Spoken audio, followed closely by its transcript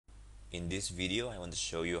In this video, I want to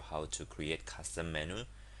show you how to create custom menu,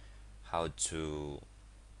 how to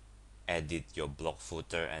edit your blog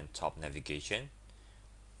footer and top navigation,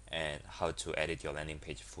 and how to edit your landing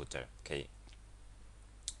page footer. Okay,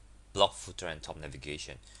 blog footer and top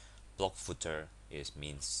navigation. Blog footer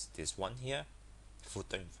means this one here,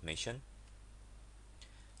 footer information.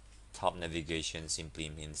 Top navigation simply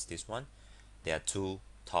means this one. There are two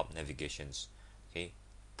top navigations. Okay,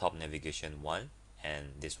 top navigation 1 and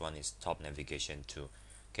this one is top navigation 2.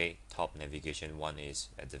 Okay, top navigation 1 is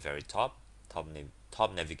at the very top,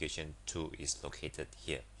 top navigation 2 is located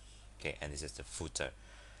here. Okay, and this is the footer.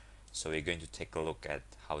 So we're going to take a look at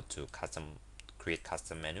how to create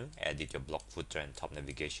custom menu, edit your blog footer and top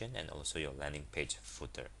navigation, and also your landing page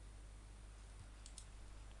footer.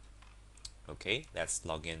 Okay, let's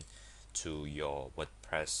log in to your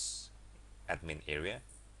WordPress admin area.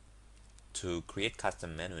 To create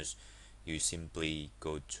custom menus, you simply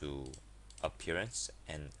go to appearance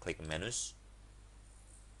and click menus.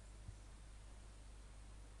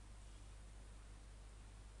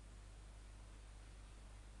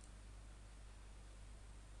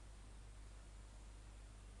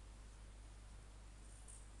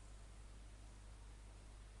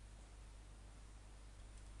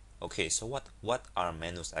 Okay, so what are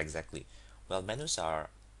menus exactly? Well, menus are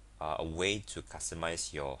a way to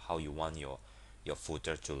customize how you want your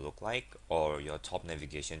footer to look like, or your top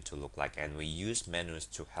navigation to look like, and we use menus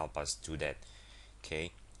to help us do that.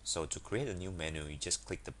 Okay, so to create a new menu, you just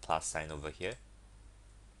click the plus sign over here.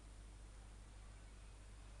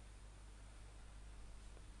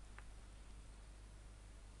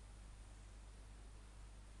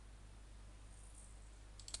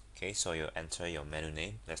 Okay, so you enter your menu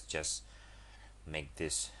name. Let's just make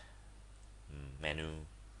this menu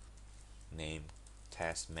name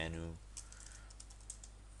test menu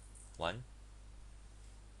 1.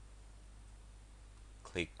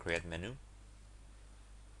 Click create menu.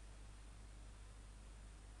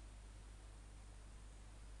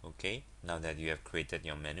 Okay, now that you have created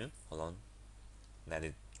your menu, hold on,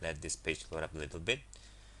 let this page load up a little bit.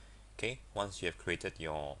 Okay, once you have created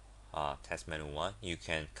your test menu 1, you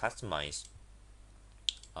can customize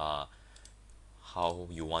how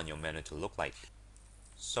you want your menu to look like.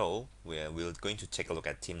 So we're going to take a look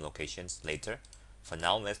at theme locations later. For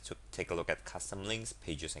now, let's take a look at custom links,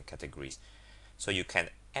 pages, and categories. So you can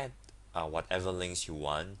add whatever links you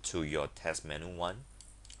want to your test menu 1.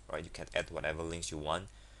 Right, you can add whatever links you want.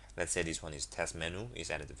 Let's say this one is test menu,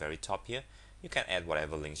 is at the very top here. You can add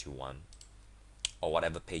whatever links you want, or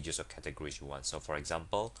whatever pages or categories you want. So for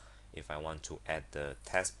example, if I want to add the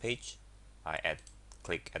test page,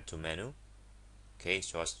 click add to menu. Okay, it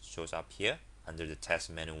shows up here under the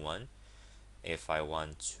test menu 1. If I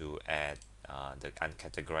want to add the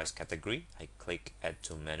uncategorized category, I click add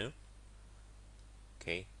to menu.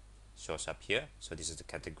 Okay, shows up here. So this is the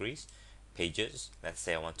categories. Pages, let's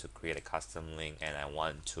say I want to create a custom link and I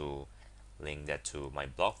want to link that to my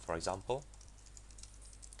blog, for example,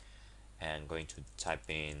 and I'm going to type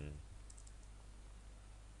in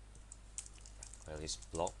this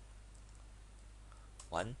blog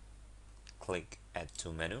 1, click add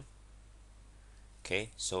to menu. Okay,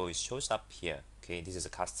 so it shows up here. Okay, this is a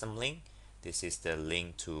custom link, this is the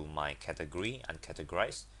link to my category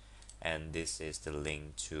uncategorized, and this is the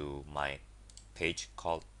link to my page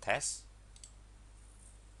called test.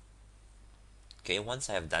 Okay, once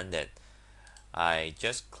I have done that, I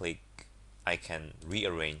can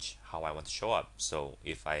rearrange how I want to show up. So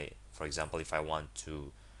if for example, if I want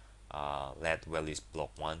to let Welly's blog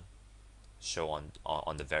 1 show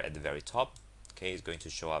at the very top, okay, it's going to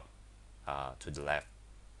show up to the left,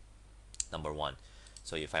 number 1.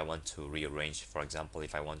 So if I want to rearrange, for example,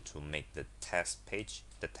 if I want to make the test page,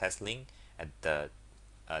 the test link at the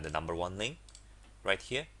number 1 link right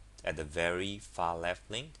here at the very far left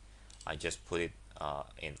link, I just put it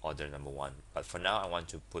in order number 1. But for now, I want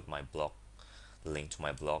to put my blog link to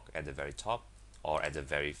my blog at the very top or at the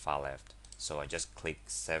very far left. So I just click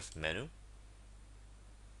save menu.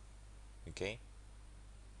 Okay.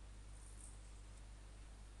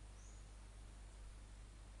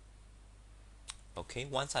 Okay,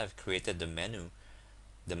 once I've created the menu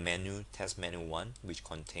test menu 1, which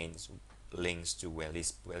contains links to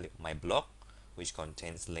my blog, which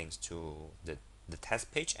contains links to the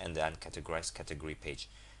test page and the uncategorized category page.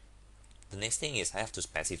 The next thing is I have to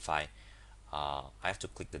specify, I have to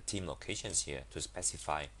click the theme locations here to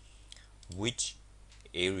specify which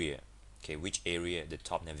area, the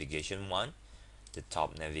top navigation 1, the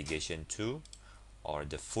top navigation 2, or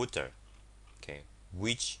the footer. Okay,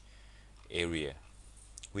 which area,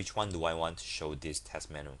 which one do I want to show this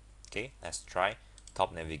test menu? Okay, let's try.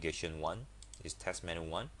 top navigation 1 is test menu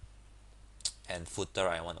 1, and footer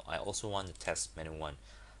I also want the test menu 1.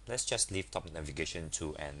 Let's just leave top navigation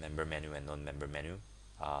 2 and member menu and non-member menu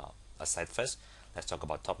aside first. Let's talk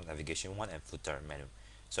about top navigation 1 and footer menu.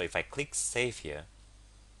 So if I click save here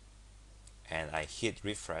and I hit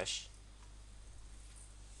refresh,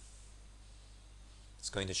 it's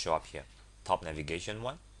going to show up here. Top navigation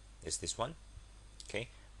 1 is this one. Okay,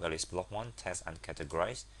 well, it's block 1, test and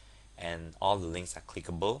categorize, and all the links are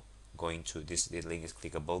clickable. Going to this, the link is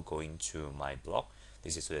clickable going to my blog.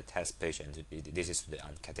 This is to the test page, and this is to the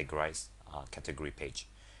uncategorized category page.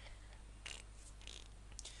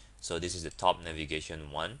 So this is the top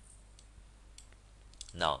navigation 1.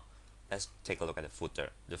 Now let's take a look at the footer.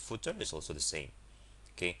 The footer is also the same.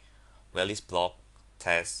 Okay, well, it's block,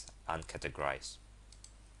 test, uncategorized.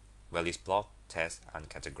 Well, it's block, test,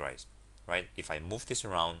 uncategorized. Right? If I move this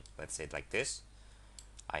around, let's say like this,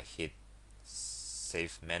 I hit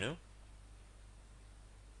save menu.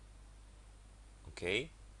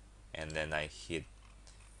 Okay, and then I hit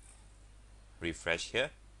refresh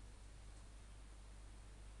here.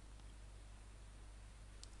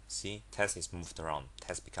 See, test is moved around.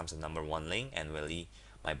 Test becomes a number 1 link, and really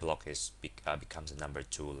my blog is becomes a number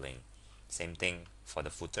 2 link. Same thing for the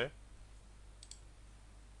footer.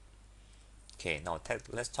 Okay, now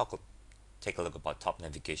let's take a look about top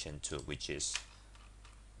navigation 2, which is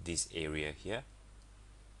this area here.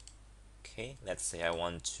 Okay, let's say I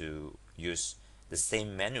want to use the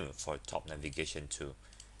same menu for top navigation 2.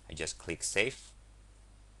 I just click save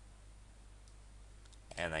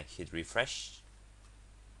and I hit refresh.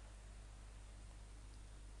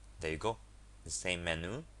 There you go. The same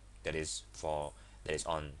menu that is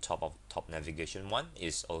on top of top navigation 1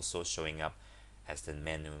 is also showing up as the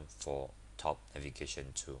menu for top navigation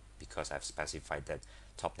 2, because I've specified that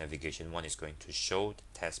top navigation 1 is going to show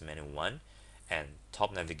the test menu 1, and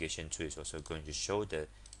top navigation 2 is also going to show the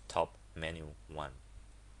top menu 1.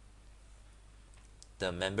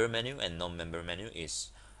 The member menu and non-member menu is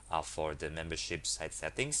for the membership site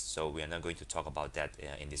settings, so we are not going to talk about that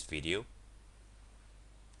in this video.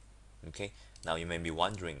 Okay, now you may be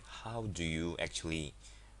wondering, how do you actually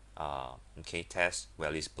test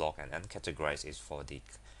well is block and uncategorized is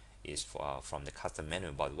from the custom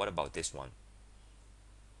menu, but what about this one?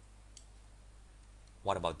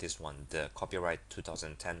 What about this one, the copyright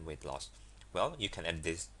 2010 weight loss? Well, you can edit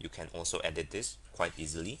this. You can also edit this quite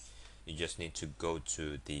easily. You just need to go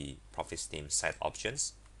to the profit stream site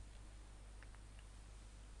options,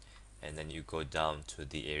 and then you go down to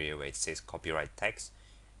the area where it says copyright text.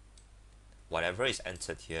 Whatever is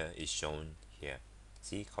entered here is shown here.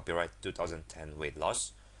 See, copyright 2010 weight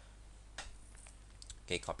loss.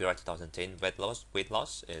 Okay, copyright 2010 weight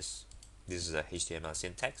loss is, this is a HTML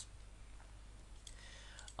syntax.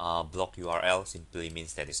 Block URL simply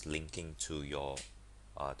means that it's linking to your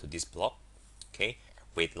to this blog. Okay,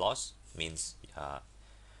 weight loss means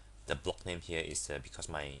the blog name here is because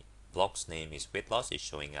my blog's name is weight loss, is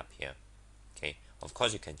showing up here. Okay, of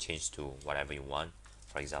course you can change to whatever you want.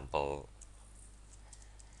 For example,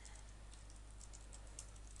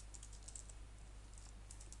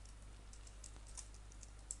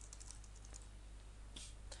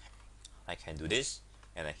 I can do this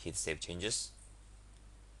and I hit save changes.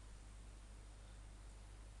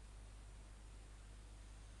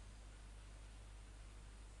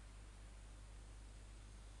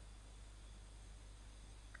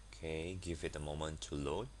 Okay, give it a moment to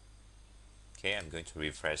load. Okay, I'm going to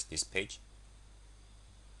refresh this page.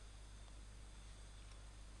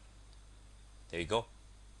 There you go.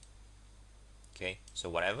 Okay, so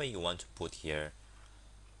whatever you want to put here,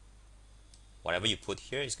 whatever you put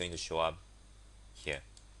here is going to show up here.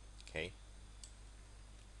 Okay,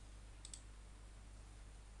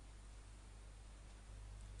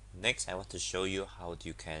 next I want to show you how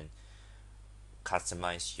you can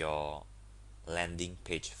customize your landing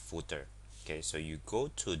page footer. Okay, so you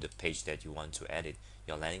go to the page that you want to edit,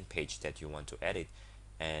 your landing page that you want to edit,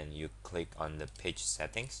 and you click on the page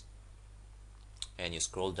settings, and you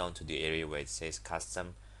scroll down to the area where it says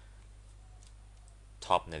custom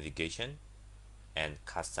top navigation and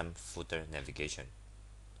custom footer navigation.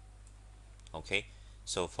 Okay,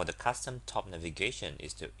 so for the custom top navigation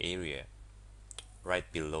is the area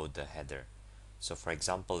right below the header. So for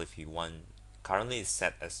example, if you want, currently it's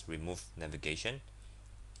set as remove navigation.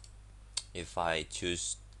 If I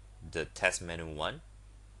choose the test menu 1,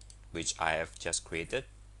 which I have just created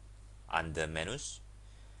under menus,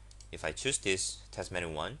 if I choose this test menu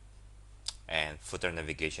 1 and footer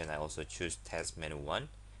navigation, I also choose test menu 1,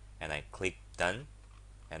 and I click done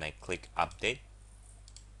and I click update,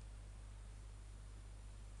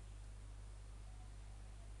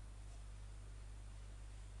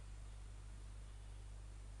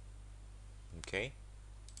 Okay,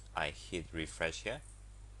 I hit refresh here.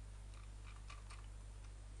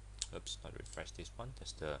 Oops, not refresh this one,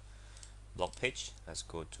 that's the blog page. Let's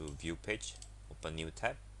go to view page, open new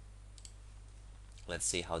tab. Let's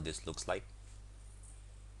see how this looks like.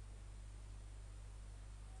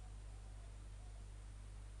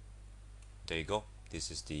 There you go.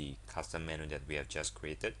 This is the custom menu that we have just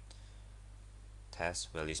created. Test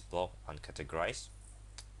well-list block uncategorized,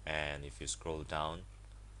 and if you scroll down,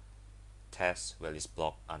 test well-list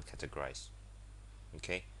block uncategorized.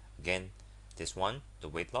 Okay, again, this one, the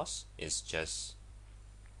weight loss, is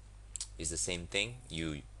the same thing.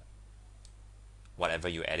 Whatever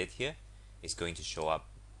you edit here is going to show up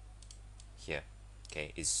here.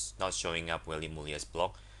 Okay, it's not showing up Willy Mully as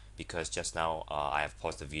block because just now I have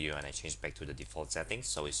paused the video and I changed back to the default settings,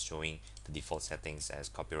 so it's showing the default settings as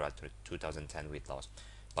copyright 2010 weight loss.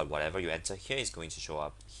 But whatever you enter here is going to show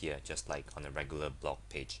up here, just like on a regular blog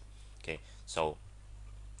page. Okay, so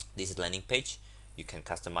this is landing page. You can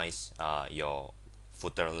customize your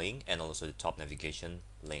footer link and also the top navigation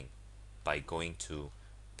link by going to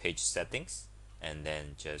page settings and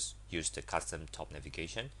then just use the custom top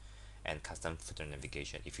navigation and custom footer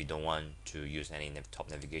navigation. If you don't want to use any top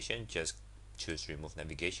navigation, just choose remove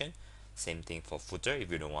navigation. Same thing for footer.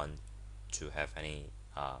 If you don't want to have any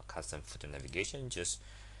custom footer navigation, just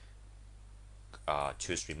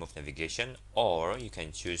choose remove navigation, or you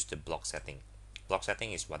can choose the block setting. Block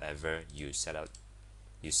setting is whatever you set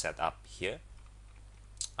up here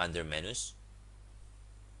under menus.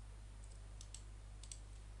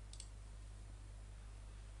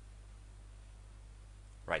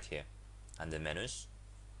 Right here under menus,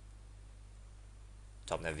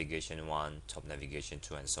 top navigation 1, top navigation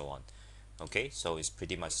 2, and so on. Okay, so it's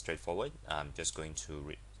pretty much straightforward. I'm just going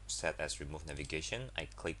to set as remove navigation. I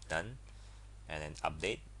click done and then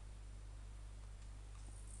update.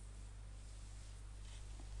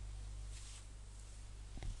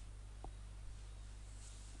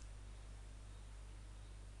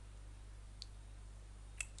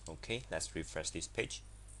 Okay, let's refresh this page.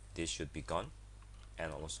 This should be gone,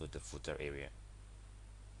 and also the footer area.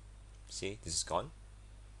 See, this is gone.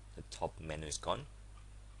 The top menu is gone,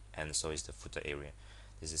 and so is the footer area.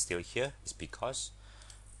 This is still here. It's because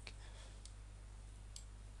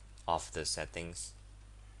of the settings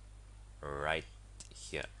right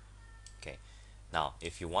here. Okay, now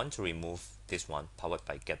if you want to remove this one, powered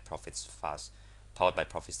by Get Profits Fast, powered by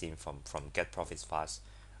Profits Team from Get Profits Fast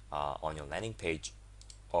on your landing page,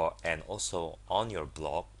 and also on your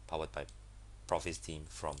blog, powered by Profits Team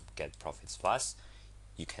from Get Profits Fast,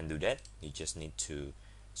 you can do that. You just need to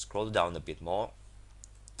scroll down a bit more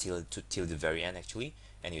till the very end actually,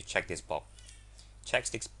 and you check this box.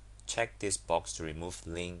 Check this box to remove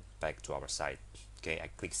link back to our site. Okay, I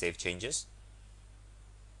click Save Changes.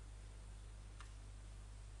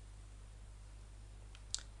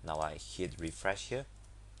 Now I hit refresh here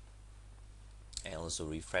and also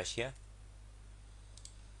refresh here.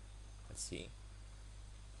 Let's see.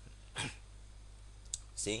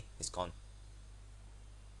 See, it's gone.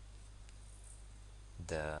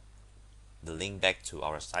 The link back to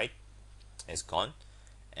our site is gone,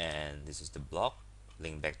 and this is the blog.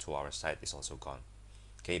 Link back to our site is also gone.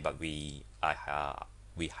 Okay, but we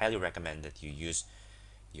highly recommend that you use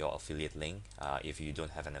your affiliate link. If you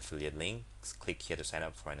don't have an affiliate link, click here to sign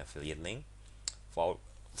up for an affiliate link for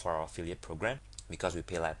our affiliate program, because we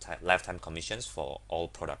pay lifetime commissions for all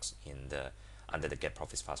products under the Get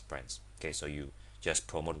Profits Fast brands. Okay, so you just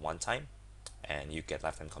promote one time and you get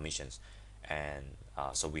lifetime commissions, and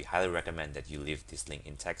so we highly recommend that you leave this link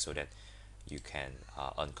intact so that you can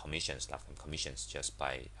earn lifetime commissions, just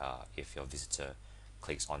by if your visitor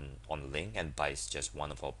clicks on the link and buys just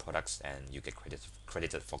one of our products, and you get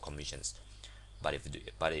credited for commissions. But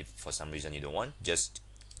if for some reason you don't want, just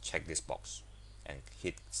check this box and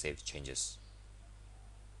hit Save Changes.